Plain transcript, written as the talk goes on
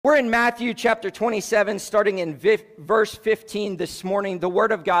We're in Matthew chapter 27, starting in verse 15 this morning. The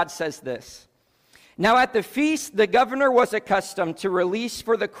Word of God says this. Now at the feast, the governor was accustomed to release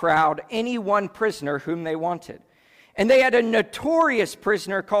for the crowd any one prisoner whom they wanted. And they had a notorious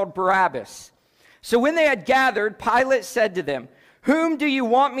prisoner called Barabbas. So when they had gathered, Pilate said to them, "Whom do you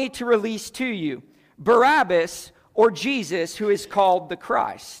want me to release to you, Barabbas or Jesus, who is called the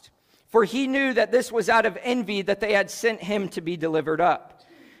Christ?" For he knew that this was out of envy that they had sent him to be delivered up.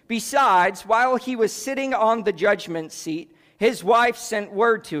 Besides, while he was sitting on the judgment seat, his wife sent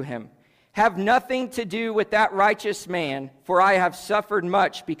word to him, "Have nothing to do with that righteous man, for I have suffered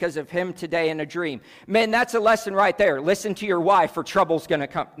much because of him today in a dream." Man, that's a lesson right there. Listen to your wife, or trouble's going to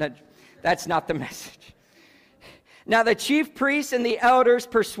come. No, that's not the message. Now the chief priests and the elders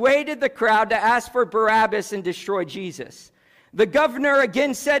persuaded the crowd to ask for Barabbas and destroy Jesus. The governor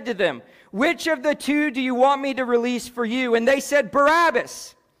again said to them, "Which of the two do you want me to release for you?" And they said,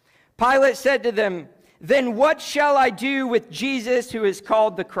 "Barabbas." Pilate said to them, "Then what shall I do with Jesus who is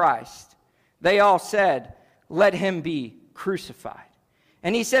called the Christ?" They all said, "Let him be crucified."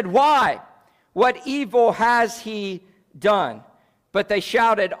 And he said, "Why? What evil has he done?" But they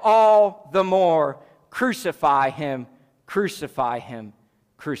shouted all the more, "Crucify him, crucify him,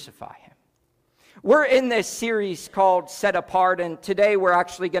 crucify him." We're in this series called Set Apart, and today we're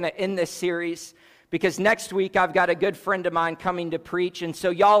actually going to end this series because next week I've got a good friend of mine coming to preach, and so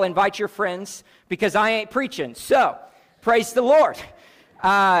y'all invite your friends because I ain't preaching. So, praise the Lord.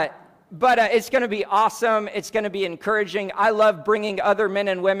 But it's going to be awesome. It's going to be encouraging. I love bringing other men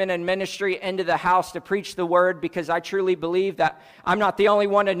and women in ministry into the house to preach the word because I truly believe that I'm not the only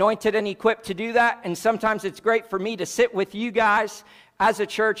one anointed and equipped to do that, and sometimes it's great for me to sit with you guys as a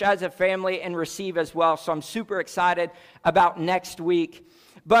church, as a family, and receive as well. So I'm super excited about next week.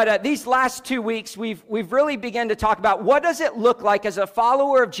 But these last 2 weeks, we've really begun to talk about what does it look like as a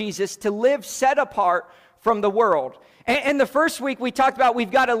follower of Jesus to live set apart from the world. And the first week we talked about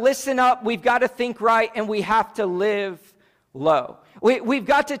we've got to listen up, we've got to think right, and we have to live low. We've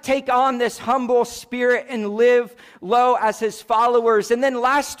got to take on this humble spirit and live low as his followers. And then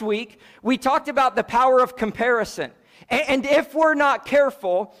last week, we talked about the power of comparison. And if we're not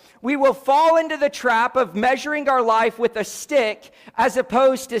careful, we will fall into the trap of measuring our life with a stick as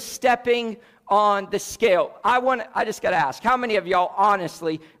opposed to stepping on the scale. I just got to ask, how many of y'all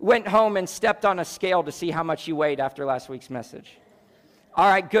honestly went home and stepped on a scale to see how much you weighed after last week's message? All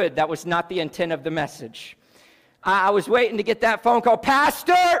right, good. That was not the intent of the message. I was waiting to get that phone call.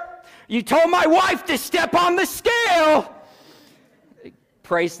 "Pastor, you told my wife to step on the scale."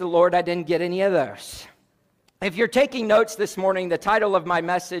 Praise the Lord, I didn't get any of those. If you're taking notes this morning, the title of my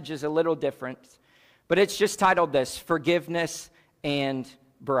message is a little different, but it's just titled this: Forgiveness and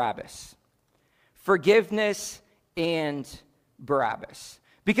Barabbas. Forgiveness and Barabbas.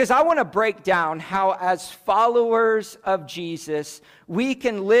 Because I want to break down how, as followers of Jesus, we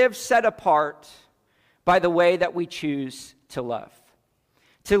can live set apart by the way that we choose to love.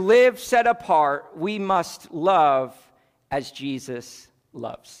 To live set apart, we must love as Jesus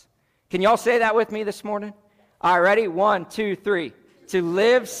loves. Can y'all say that with me this morning? All right, ready? 1, 2, 3. To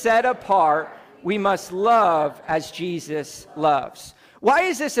live set apart, we must love as Jesus loves. Why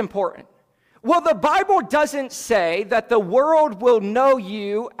is this important? Well, the Bible doesn't say that the world will know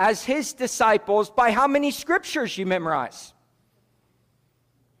you as his disciples by how many scriptures you memorize.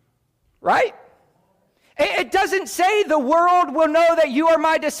 Right? It doesn't say the world will know that you are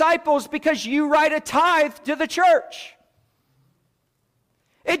my disciples because you write a tithe to the church.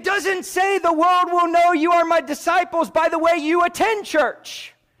 It doesn't say the world will know you are my disciples by the way you attend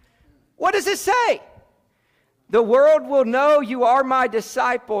church. What does it say? The world will know you are my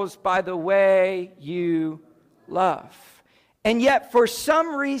disciples by the way you love. And yet, for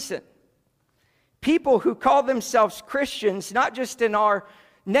some reason, people who call themselves Christians, not just in our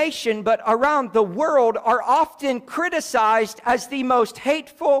nation, but around the world, are often criticized as the most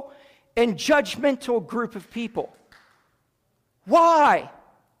hateful and judgmental group of people. Why?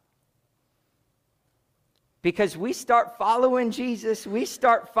 Because we start following Jesus, we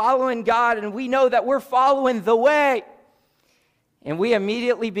start following God, and we know that we're following the way. And we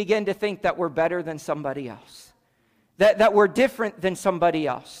immediately begin to think that we're better than somebody else, that we're different than somebody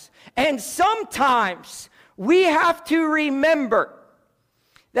else. And sometimes we have to remember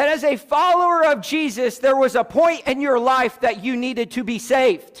that as a follower of Jesus, there was a point in your life that you needed to be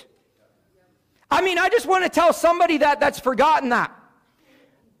saved. I mean, I just want to tell somebody that's forgotten that.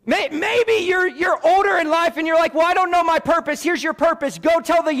 Maybe you're older in life and you're like, well, I don't know my purpose. Here's your purpose. Go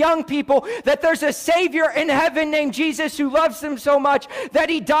tell the young people that there's a Savior in heaven named Jesus who loves them so much that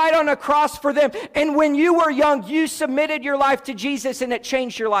he died on a cross for them. And when you were young, you submitted your life to Jesus and it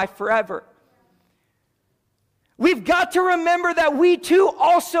changed your life forever. We've got to remember that we too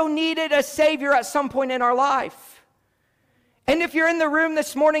also needed a Savior at some point in our life. And if you're in the room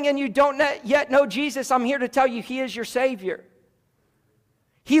this morning and you don't yet know Jesus, I'm here to tell you he is your Savior.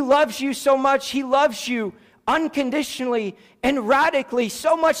 He loves you so much. He loves you unconditionally and radically,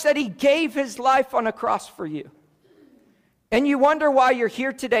 so much that he gave his life on a cross for you. And you wonder why you're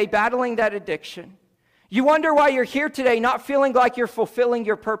here today battling that addiction. You wonder why you're here today not feeling like you're fulfilling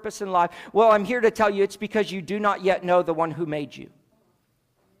your purpose in life. Well, I'm here to tell you it's because you do not yet know the one who made you.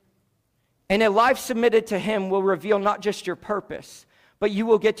 And a life submitted to him will reveal not just your purpose, but you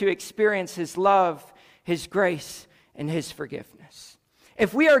will get to experience his love, his grace, and his forgiveness.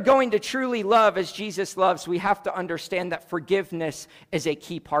 If we are going to truly love as Jesus loves, we have to understand that forgiveness is a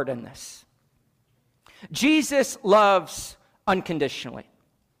key part in this. Jesus loves unconditionally.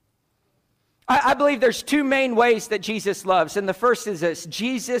 I believe there's two main ways that Jesus loves, and the first is this: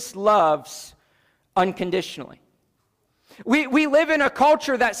 Jesus loves unconditionally. We live in a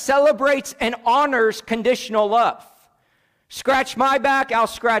culture that celebrates and honors conditional love. Scratch my back, I'll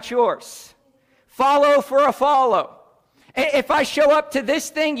scratch yours. Follow for a follow. If I show up to this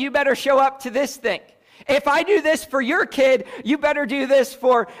thing, you better show up to this thing. If I do this for your kid, you better do this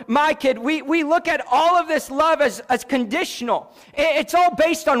for my kid. We look at all of this love as conditional. It's all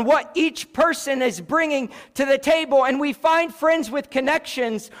based on what each person is bringing to the table. And we find friends with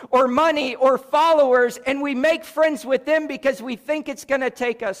connections or money or followers, and we make friends with them because we think it's going to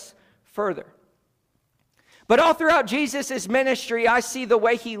take us further. But all throughout Jesus' ministry, I see the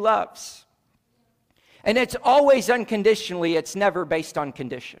way he loves. And it's always unconditionally. It's never based on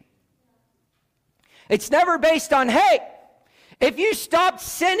condition. It's never based on, hey, if you stop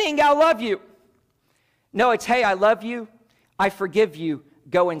sinning, I'll love you. No, it's, hey, I love you. I forgive you.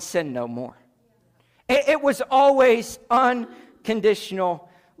 Go and sin no more. It was always unconditional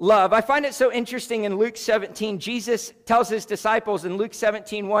love. I find it so interesting in Luke 17. Jesus tells his disciples in Luke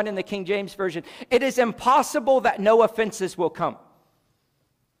 17:1 in the King James Version, it is impossible that no offenses will come.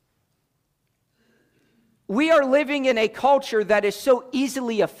 We are living in a culture that is so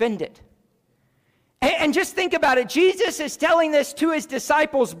easily offended. And just think about it. Jesus is telling this to his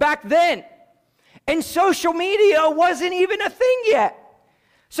disciples back then. And social media wasn't even a thing yet.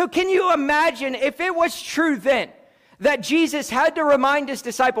 So can you imagine if it was true then that Jesus had to remind his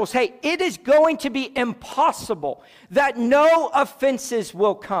disciples, hey, it is going to be impossible that no offenses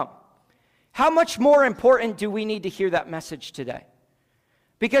will come. How much more important do we need to hear that message today?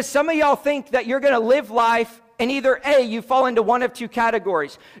 Because some of y'all think that you're going to live life and either A, you fall into one of two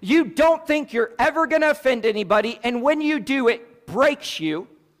categories. You don't think you're ever going to offend anybody, and when you do, it breaks you.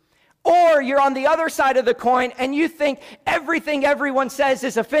 Or you're on the other side of the coin and you think everything everyone says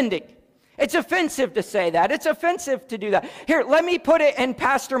is offending. It's offensive to say that. It's offensive to do that. Here, let me put it in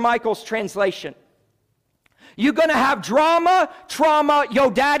Pastor Michael's translation. You're going to have drama, trauma,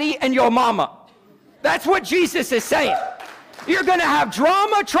 yo daddy, and yo mama. That's what Jesus is saying. You're going to have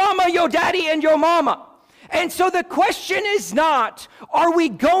drama, trauma, yo daddy, and yo mama. And so the question is not, are we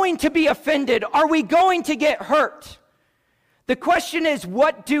going to be offended? Are we going to get hurt? The question is,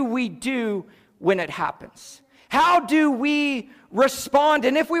 what do we do when it happens? How do we respond?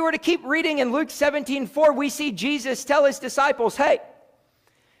 And if we were to keep reading in Luke 17:4, we see Jesus tell his disciples, hey,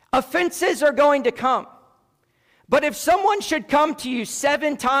 offenses are going to come. But if someone should come to you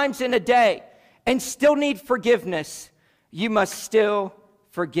 7 times in a day and still need forgiveness, you must still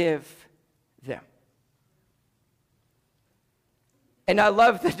forgive them. And I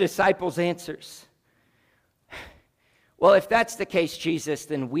love the disciples' answers. Well, if that's the case, Jesus,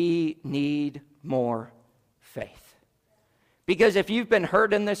 then we need more faith. Because if you've been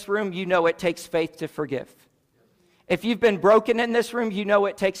hurt in this room, you know it takes faith to forgive. If you've been broken in this room, you know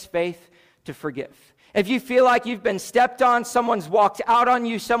it takes faith to forgive. If you feel like you've been stepped on, someone's walked out on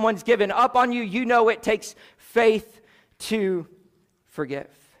you, someone's given up on you, you know it takes faith to forgive.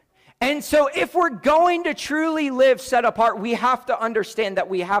 And so if we're going to truly live set apart, we have to understand that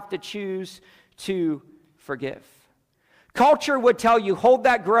we have to choose to forgive. Culture would tell you, hold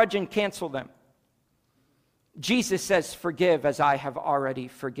that grudge and cancel them. Jesus says, forgive as I have already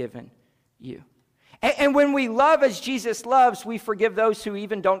forgiven you. And when we love as Jesus loves, we forgive those who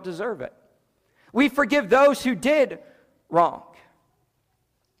even don't deserve it. We forgive those who did wrong.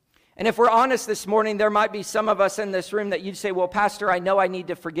 And if we're honest this morning, there might be some of us in this room that you'd say, well, Pastor, I know I need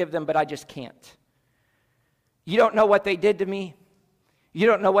to forgive them, but I just can't. You don't know what they did to me. You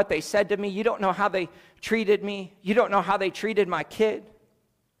don't know what they said to me. You don't know how they treated me. You don't know how they treated my kid.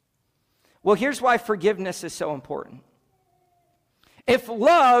 Well, here's why forgiveness is so important. If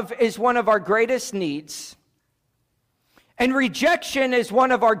love is one of our greatest needs, and rejection is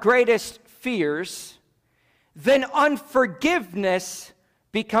one of our greatest fears, then unforgiveness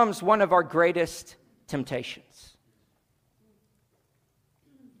becomes one of our greatest temptations.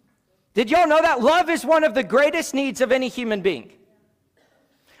 Did y'all know that? Love is one of the greatest needs of any human being.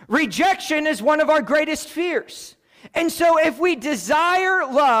 Rejection is one of our greatest fears. And so if we desire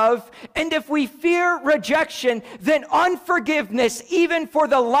love and if we fear rejection, then unforgiveness, even for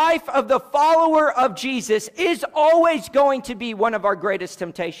the life of the follower of Jesus, is always going to be one of our greatest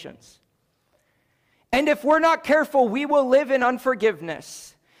temptations. And if we're not careful, we will live in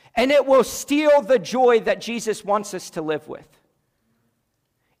unforgiveness, and it will steal the joy that Jesus wants us to live with.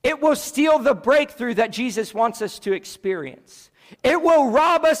 It will steal the breakthrough that Jesus wants us to experience. It will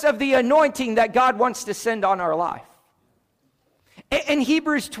rob us of the anointing that God wants to send on our life. In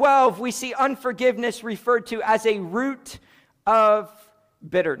Hebrews 12, we see unforgiveness referred to as a root of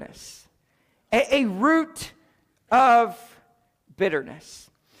bitterness. A root of bitterness.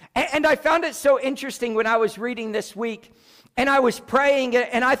 And I found it so interesting when I was reading this week, and I was praying,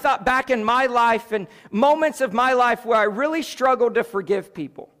 and I thought back in my life and moments of my life where I really struggled to forgive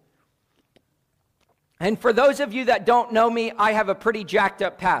people. And for those of you that don't know me, I have a pretty jacked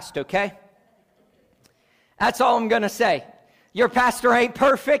up past, okay? That's all I'm going to say. Your pastor ain't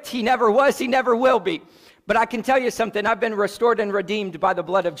perfect. He never was. He never will be. But I can tell you something. I've been restored and redeemed by the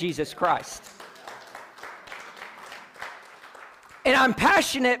blood of Jesus Christ. And I'm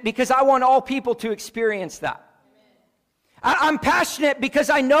passionate because I want all people to experience that. I'm passionate because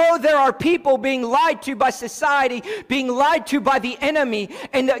I know there are people being lied to by society, being lied to by the enemy,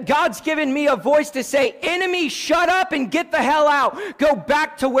 and that God's given me a voice to say, enemy, shut up and get the hell out. Go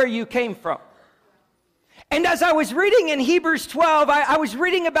back to where you came from. And as I was reading in Hebrews 12, I was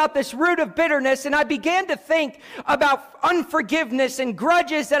reading about this root of bitterness, and I began to think about unforgiveness and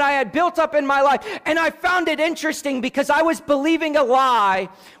grudges that I had built up in my life. And I found it interesting because I was believing a lie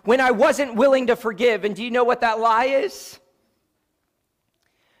when I wasn't willing to forgive. And do you know what that lie is?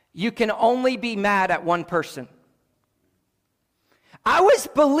 You can only be mad at one person. I was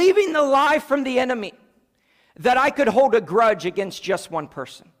believing the lie from the enemy that I could hold a grudge against just one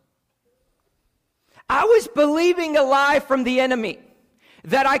person. I was believing a lie from the enemy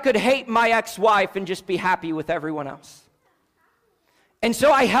that I could hate my ex-wife and just be happy with everyone else. And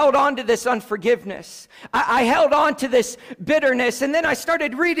so I held on to this unforgiveness. I held on to this bitterness. And then I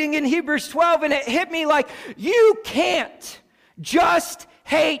started reading in Hebrews 12, and it hit me like, you can't just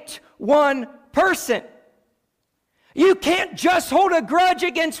hate one person. You can't just hold a grudge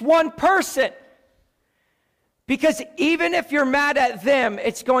against one person. Because even if you're mad at them,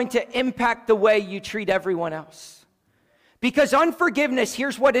 it's going to impact the way you treat everyone else. Because unforgiveness,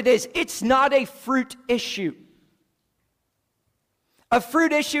 here's what it is. It's not a fruit issue. A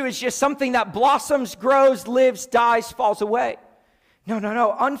fruit issue is just something that blossoms, grows, lives, dies, falls away.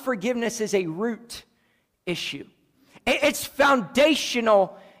 No. Unforgiveness is a root issue. It's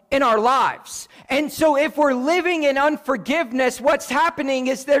foundational in our lives. And so if we're living in unforgiveness, what's happening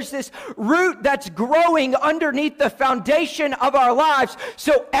is there's this root that's growing underneath the foundation of our lives.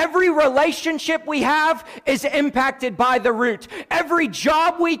 So every relationship we have is impacted by the root. Every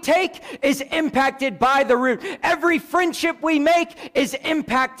job we take is impacted by the root. Every friendship we make is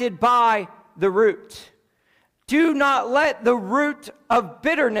impacted by the root. Do not let the root of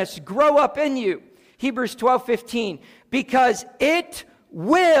bitterness grow up in you. Hebrews 12:15, because it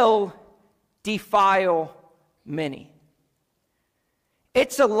will defile many.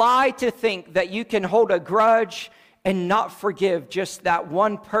 It's a lie to think that you can hold a grudge and not forgive just that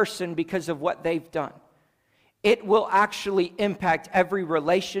one person because of what they've done. It will actually impact every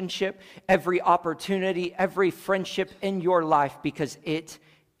relationship, every opportunity, every friendship in your life because it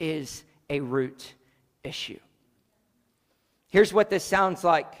is a root issue. Here's what this sounds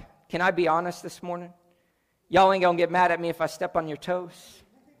like. Can I be honest this morning? Y'all ain't gonna get mad at me if I step on your toes.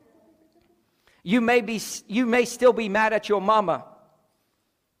 You may still be mad at your mama,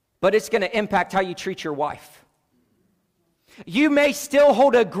 but it's gonna impact how you treat your wife. You may still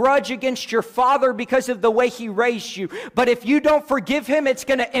hold a grudge against your father because of the way he raised you, but if you don't forgive him, it's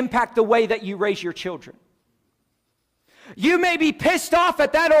gonna impact the way that you raise your children. You may be pissed off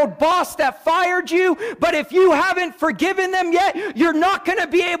at that old boss that fired you, but if you haven't forgiven them yet, you're not going to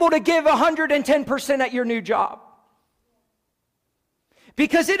be able to give 110% at your new job.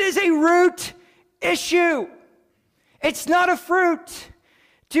 Because it is a root issue. It's not a fruit.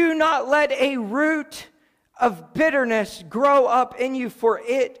 Do not let a root of bitterness grow up in you, for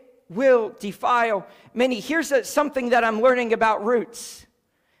it will defile many. Here's something that I'm learning about roots.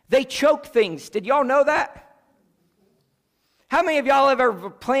 They choke things. Did y'all know that? How many of y'all have ever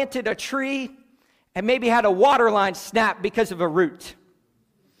planted a tree and maybe had a water line snap because of a root?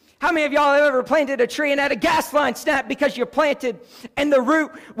 How many of y'all have ever planted a tree and had a gas line snap because you planted and the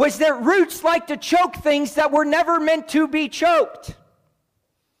root was that roots like to choke things that were never meant to be choked?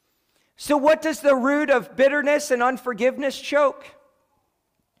 So what does the root of bitterness and unforgiveness choke?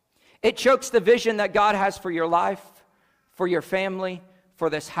 It chokes the vision that God has for your life, for your family,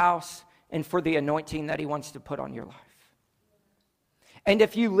 for this house, and for the anointing that He wants to put on your life. And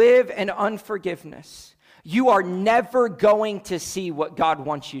if you live in unforgiveness, you are never going to see what God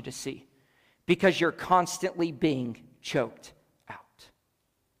wants you to see because you're constantly being choked out.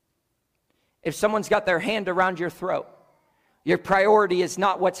 If someone's got their hand around your throat, your priority is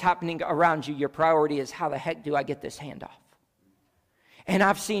not what's happening around you. Your priority is, how the heck do I get this hand off? And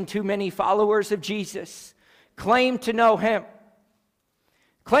I've seen too many followers of Jesus claim to know Him,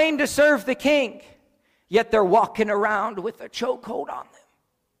 claim to serve the King, yet they're walking around with a chokehold on them.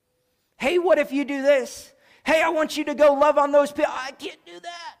 Hey, what if you do this? Hey, I want you to go love on those people. I can't do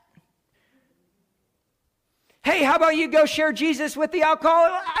that. Hey, how about you go share Jesus with the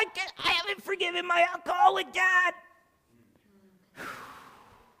alcoholic? I haven't forgiven my alcoholic dad.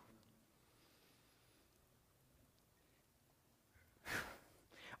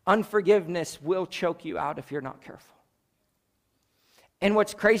 Unforgiveness will choke you out if you're not careful. And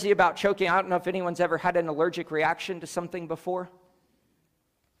what's crazy about choking, I don't know if anyone's ever had an allergic reaction to something before,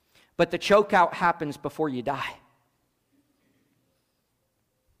 but the choke out happens before you die.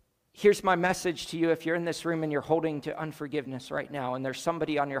 Here's my message to you. If you're in this room and you're holding to unforgiveness right now, and there's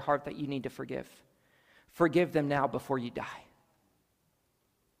somebody on your heart that you need to forgive, forgive them now before you die.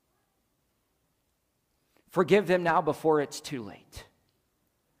 Forgive them now before it's too late.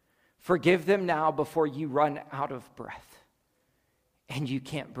 Forgive them now before you run out of breath and you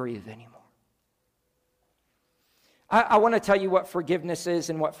can't breathe anymore. I want to tell you what forgiveness is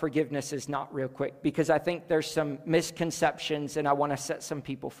and what forgiveness is not real quick, because I think there's some misconceptions and I want to set some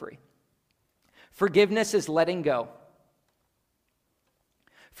people free. Forgiveness is letting go.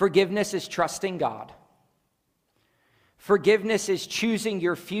 Forgiveness is trusting God. Forgiveness is choosing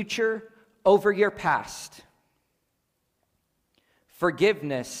your future over your past.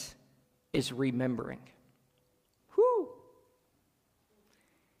 Forgiveness is remembering. Whew.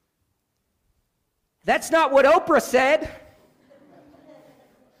 That's not what Oprah said.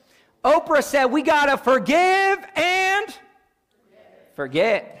 Oprah said we got to forgive and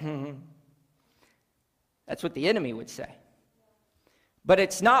forget. That's what the enemy would say. But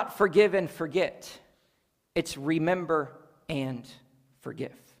it's not forgive and forget. It's remember and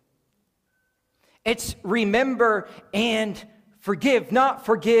forgive. It's remember and forgive, not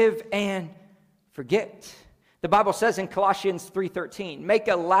forgive and forget. The Bible says in Colossians 3:13, make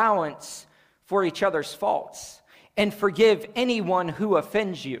allowance for each other's faults and forgive anyone who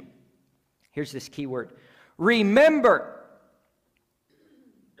offends you. Here's this key word. Remember.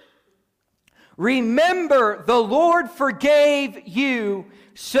 Remember, the Lord forgave you,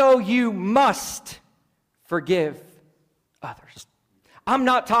 so you must forgive others. I'm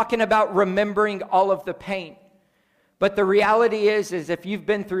not talking about remembering all of the pain. But the reality is if you've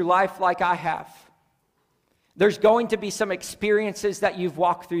been through life like I have, there's going to be some experiences that you've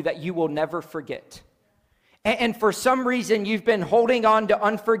walked through that you will never forget. And for some reason, you've been holding on to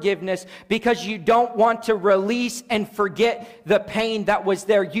unforgiveness because you don't want to release and forget the pain that was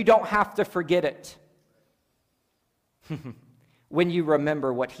there. You don't have to forget it when you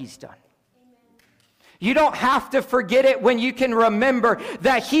remember what He's done. You don't have to forget it when you can remember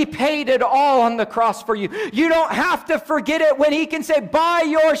that He paid it all on the cross for you. You don't have to forget it when He can say, by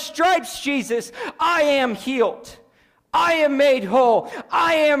your stripes, Jesus, I am healed. I am made whole.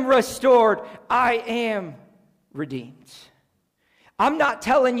 I am restored. I am redeemed. I'm not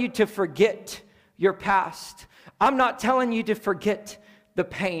telling you to forget your past. I'm not telling you to forget the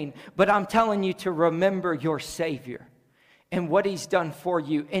pain, but I'm telling you to remember your Savior and what He's done for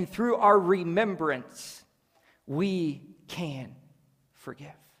you. And through our remembrance, we can forgive.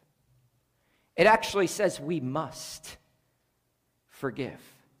 It actually says we must forgive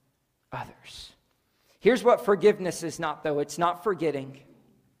others. Here's what forgiveness is not, though. It's not forgetting.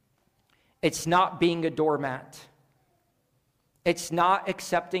 It's not being a doormat. It's not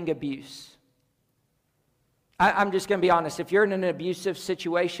accepting abuse. I'm just going to be honest. If you're in an abusive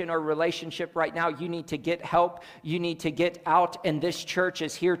situation or relationship right now, you need to get help. You need to get out, and this church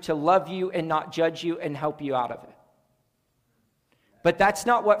is here to love you and not judge you and help you out of it. But that's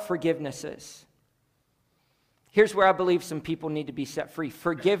not what forgiveness is. Here's where I believe some people need to be set free.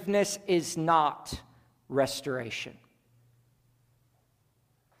 Forgiveness is not restoration.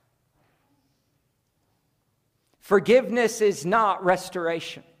 Forgiveness is not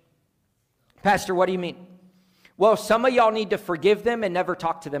restoration. Pastor, what do you mean? Well, some of y'all need to forgive them and never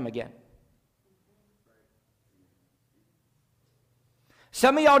talk to them again.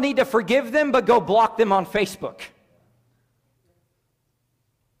 Some of y'all need to forgive them, but go block them on Facebook.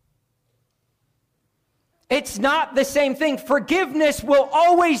 It's not the same thing. Forgiveness will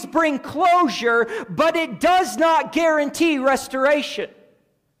always bring closure, but it does not guarantee restoration.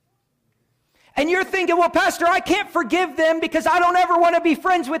 And you're thinking, well, Pastor, I can't forgive them because I don't ever want to be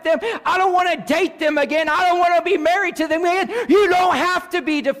friends with them. I don't want to date them again. I don't want to be married to them again. You don't have to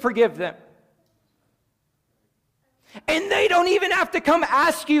be to forgive them. And they don't even have to come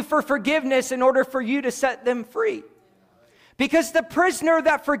ask you for forgiveness in order for you to set them free. Because the prisoner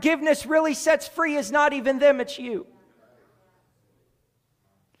that forgiveness really sets free is not even them, it's you.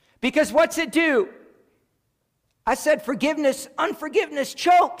 Because what's it do? I said unforgiveness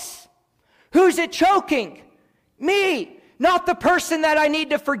chokes. Who's it choking? Me, not the person that I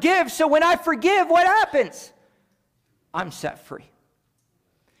need to forgive. So when I forgive, what happens? I'm set free.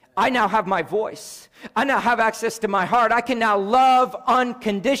 I now have my voice. I now have access to my heart. I can now love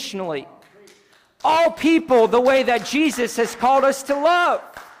unconditionally all people the way that Jesus has called us to love.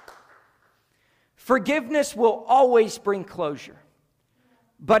 Forgiveness will always bring closure,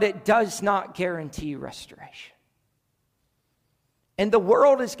 but it does not guarantee restoration. And the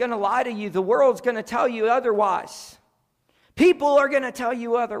world is going to lie to you. The world's going to tell you otherwise. People are going to tell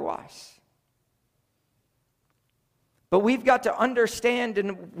you otherwise. But we've got to understand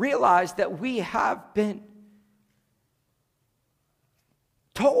and realize that we have been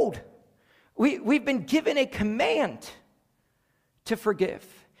told. We've been given a command to forgive.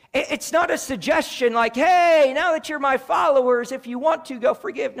 It's not a suggestion like, hey, now that you're my followers, if you want to, go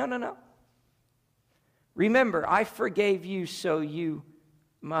forgive. No. Remember, I forgave you, so you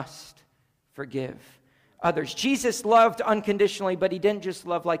must forgive others. Jesus loved unconditionally, but he didn't just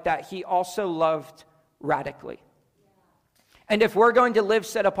love like that. He also loved radically. And if we're going to live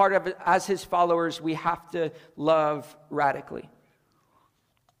set apart as his followers, we have to love radically.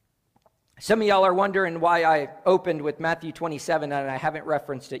 Some of y'all are wondering why I opened with Matthew 27, and I haven't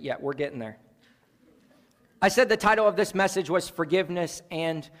referenced it yet. We're getting there. I said the title of this message was Forgiveness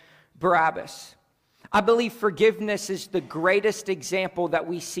and Barabbas. I believe forgiveness is the greatest example that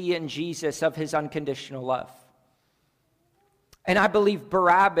we see in Jesus of his unconditional love. And I believe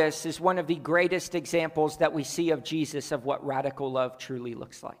Barabbas is one of the greatest examples that we see of Jesus of what radical love truly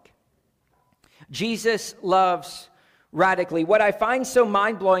looks like. Jesus loves radically. What I find so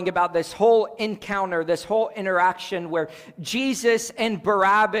mind-blowing about this whole encounter, this whole interaction where Jesus and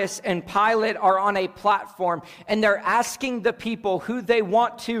Barabbas and Pilate are on a platform and they're asking the people who they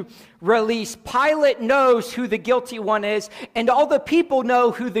want to release. Pilate knows who the guilty one is, and all the people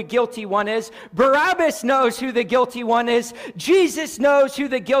know who the guilty one is. Barabbas knows who the guilty one is. Jesus knows who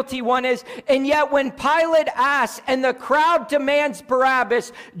the guilty one is. And yet when Pilate asks and the crowd demands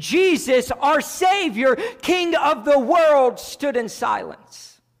Barabbas, Jesus, our Savior, King of the world, stood in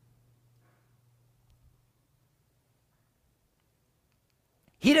silence.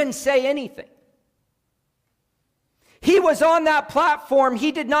 He didn't say anything. He was on that platform.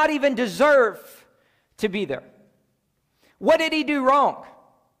 He did not even deserve to be there. What did he do wrong?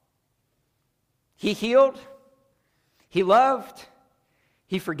 He healed. He loved.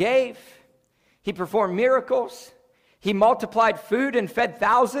 He forgave. He performed miracles. He multiplied food and fed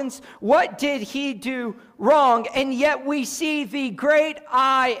thousands. What did he do wrong? And yet we see the great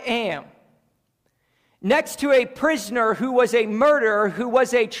I am next to a prisoner who was a murderer, who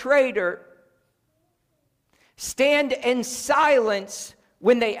was a traitor, stand in silence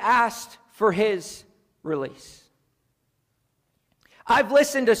when they asked for his release. I've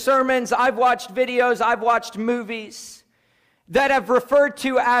listened to sermons, I've watched videos, I've watched movies that have referred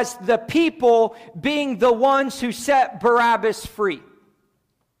to as the people being the ones who set Barabbas free.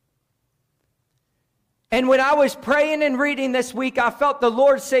 And when I was praying and reading this week, I felt the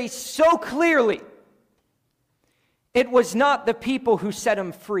Lord say so clearly, it was not the people who set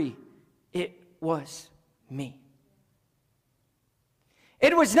him free, it was me.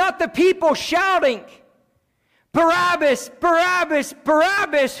 It was not the people shouting, Barabbas, Barabbas,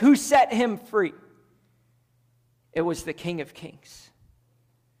 Barabbas, who set him free. It was the King of Kings.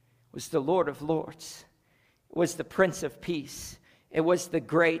 It was the Lord of Lords. It was the Prince of Peace. It was the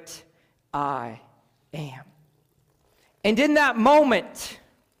great I am. And in that moment,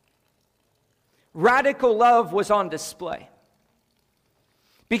 radical love was on display.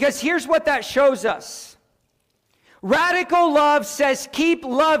 Because here's what that shows us. Radical love says keep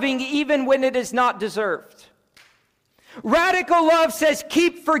loving even when it is not deserved. Radical love says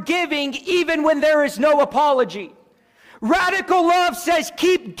keep forgiving even when there is no apology. Radical love says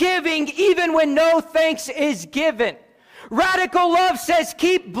keep giving even when no thanks is given. Radical love says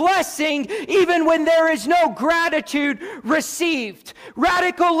keep blessing even when there is no gratitude received.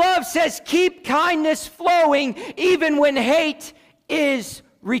 Radical love says keep kindness flowing even when hate is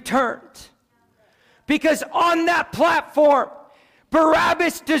returned. Because on that platform,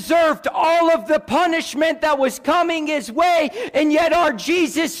 Barabbas deserved all of the punishment that was coming his way, and yet our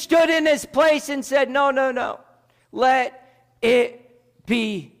Jesus stood in his place and said, no, no, no. Let it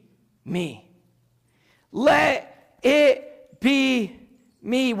be me. Let it be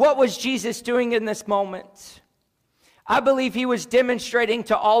me. What was Jesus doing in this moment? I believe he was demonstrating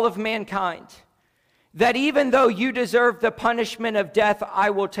to all of mankind that even though you deserve the punishment of death, I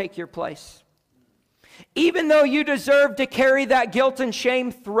will take your place. Even though you deserve to carry that guilt and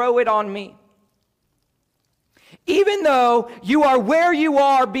shame, throw it on me. Even though you are where you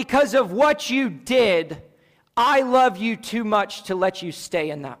are because of what you did, I love you too much to let you stay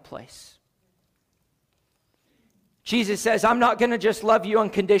in that place. Jesus says, I'm not going to just love you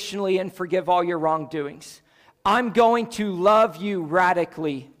unconditionally and forgive all your wrongdoings. I'm going to love you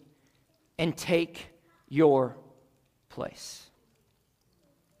radically and take your place.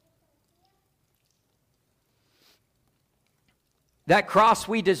 That cross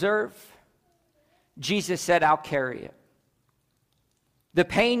we deserve, Jesus said, I'll carry it. The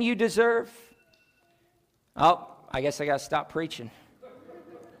pain you deserve, oh, I guess I got to stop preaching.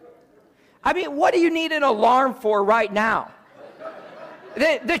 I mean, what do you need an alarm for right now?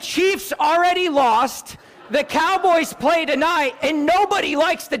 The Chiefs already lost. The Cowboys play tonight, and nobody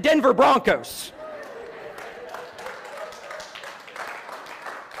likes the Denver Broncos.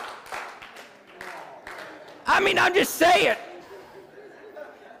 I mean, I'm just saying.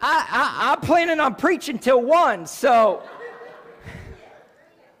 I'm planning on preaching till 1, so.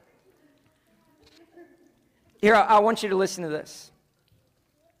 Here, I want you to listen to this.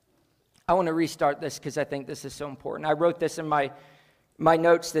 I want to restart this because I think this is so important. I wrote this in my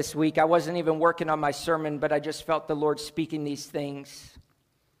notes this week. I wasn't even working on my sermon, but I just felt the Lord speaking these things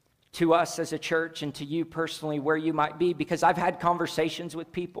to us as a church and to you personally where you might be, because I've had conversations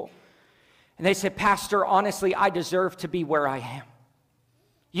with people. And they said, Pastor, honestly, I deserve to be where I am.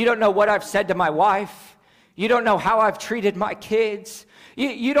 You don't know what I've said to my wife. You don't know how I've treated my kids.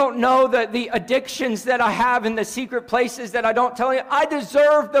 You don't know the addictions that I have in the secret places that I don't tell you. I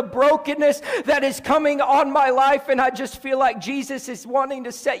deserve the brokenness that is coming on my life, and I just feel like Jesus is wanting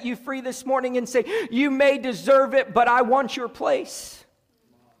to set you free this morning and say, you may deserve it, but I want your place.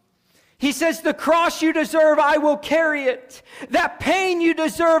 He says, the cross you deserve, I will carry it. That pain you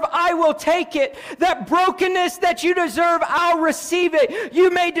deserve, I will take it. That brokenness that you deserve, I'll receive it.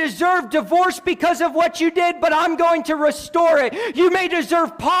 You may deserve divorce because of what you did, but I'm going to restore it. You may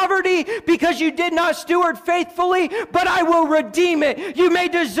deserve poverty because you did not steward faithfully, but I will redeem it. You may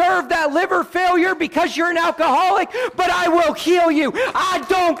deserve that liver failure because you're an alcoholic, but I will heal you. I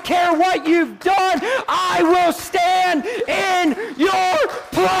don't care what you've done. I will stand in your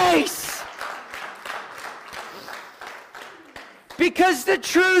place. Because the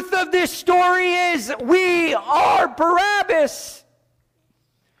truth of this story is we are Barabbas.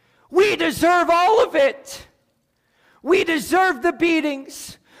 We deserve all of it. We deserve the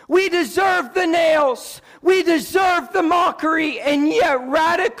beatings. We deserve the nails. We deserve the mockery. And yet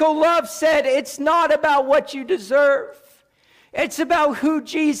radical love said it's not about what you deserve. It's about who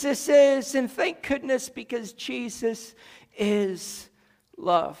Jesus is. And thank goodness, because Jesus is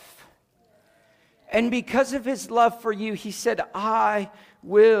love. And because of his love for you, he said, I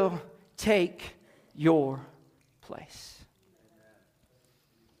will take your place.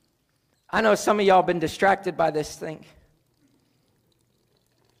 I know some of y'all have been distracted by this thing.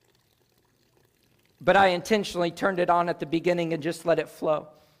 But I intentionally turned it on at the beginning and just let it flow.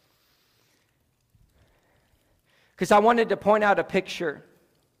 Because I wanted to point out a picture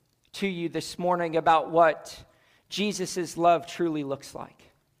to you this morning about what Jesus' love truly looks like.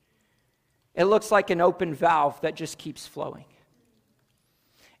 It looks like an open valve that just keeps flowing.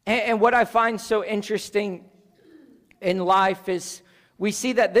 And what I find so interesting in life is we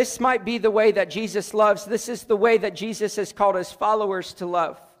see that this might be the way that Jesus loves. This is the way that Jesus has called his followers to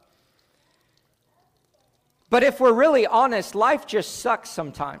love. But if we're really honest, life just sucks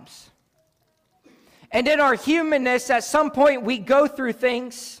sometimes. And in our humanness, at some point we go through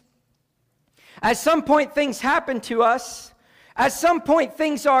things. At some point things happen to us. At some point,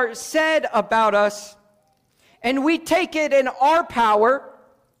 things are said about us, and we take it in our power,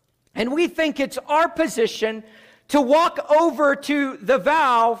 and we think it's our position to walk over to the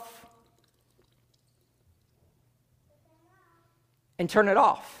valve and turn it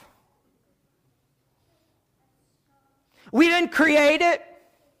off. We didn't create it.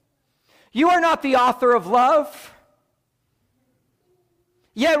 You are not the author of love.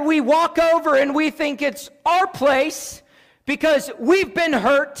 Yet we walk over and we think it's our place because we've been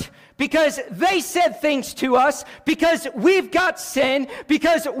hurt, because they said things to us, because we've got sin,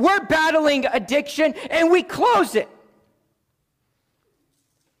 because we're battling addiction, and we close it.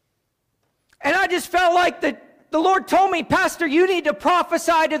 And I just felt like the Lord told me, Pastor, you need to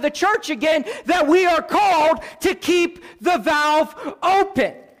prophesy to the church again that we are called to keep the valve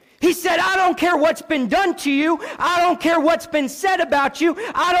open. He said, I don't care what's been done to you. I don't care what's been said about you.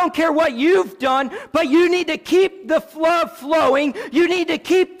 I don't care what you've done, but you need to keep the flow flowing. You need to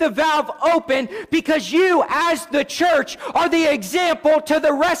keep the valve open because you, as the church, are the example to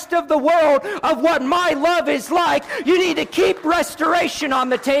the rest of the world of what my love is like. You need to keep restoration on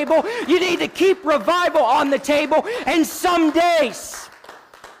the table. You need to keep revival on the table. And some days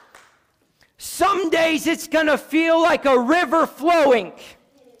it's going to feel like a river flowing.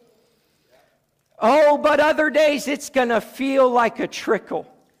 Oh, but other days it's going to feel like a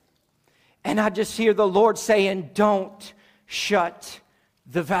trickle. And I just hear the Lord saying, don't shut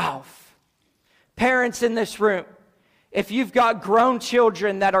the valve. Parents in this room, if you've got grown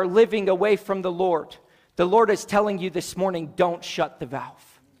children that are living away from the Lord is telling you this morning, don't shut the valve.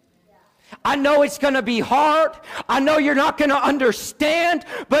 I know it's going to be hard. I know you're not going to understand,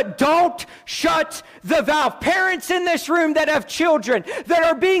 but don't shut the valve. Parents in this room that have children that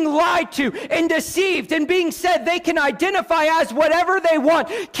are being lied to and deceived and being said they can identify as whatever they want,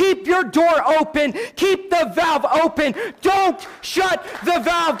 keep your door open. Keep the valve open. Don't shut the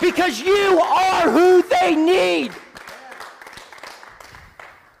valve because you are who they need.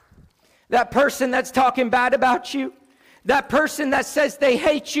 That person that's talking bad about you, that person that says they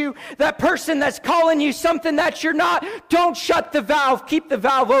hate you, that person that's calling you something that you're not, don't shut the valve. Keep the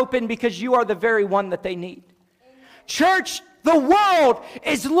valve open because you are the very one that they need. Church, the world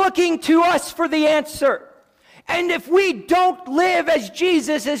is looking to us for the answer. And if we don't live as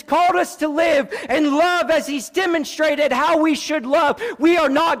Jesus has called us to live and love as He's demonstrated how we should love, we are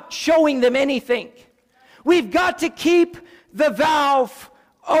not showing them anything. We've got to keep the valve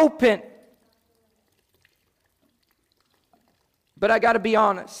open. But I got to be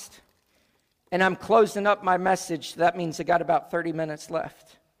honest, and I'm closing up my message. That means I got about 30 minutes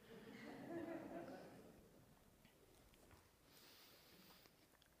left.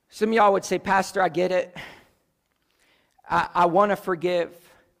 Some of y'all would say, Pastor, I get it. I want to forgive.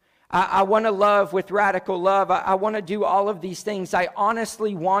 I want to love with radical love. I want to do all of these things. I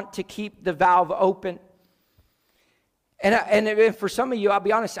honestly want to keep the valve open. And for some of you, I'll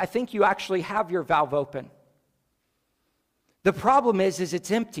be honest, I think you actually have your valve open. The problem is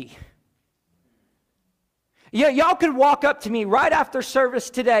it's empty. Yeah, y'all could walk up to me right after service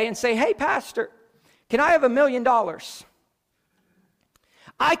today and say, hey, Pastor, can I have $1 million?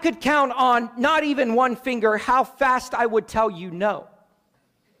 I could count on not even one finger how fast I would tell you no.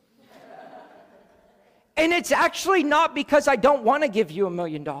 And it's actually not because I don't want to give you $1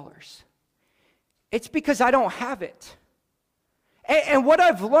 million. It's because I don't have it. And what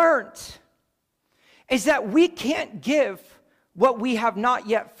I've learned is that we can't give what we have not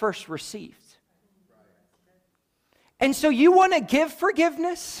yet first received. And so you want to give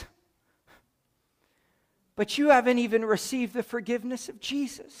forgiveness, but you haven't even received the forgiveness of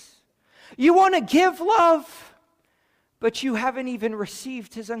Jesus. You want to give love, but you haven't even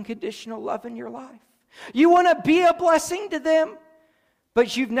received His unconditional love in your life. You want to be a blessing to them,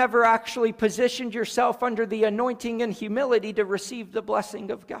 but you've never actually positioned yourself under the anointing and humility to receive the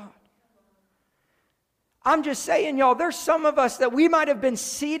blessing of God. I'm just saying, y'all, there's some of us that we might have been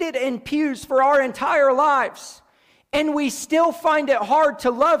seated in pews for our entire lives, and we still find it hard to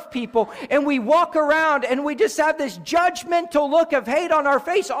love people, and we walk around and we just have this judgmental look of hate on our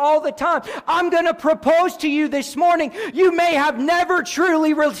face all the time. I'm going to propose to you this morning, you may have never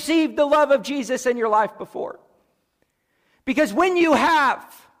truly received the love of Jesus in your life before. Because when you have,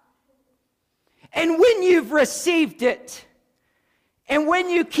 and when you've received it, and when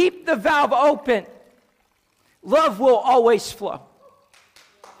you keep the valve open, love will always flow.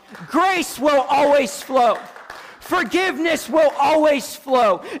 Grace will always flow. Forgiveness will always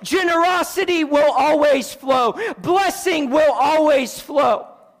flow. Generosity will always flow. Blessing will always flow.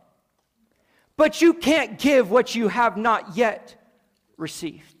 But you can't give what you have not yet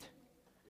received.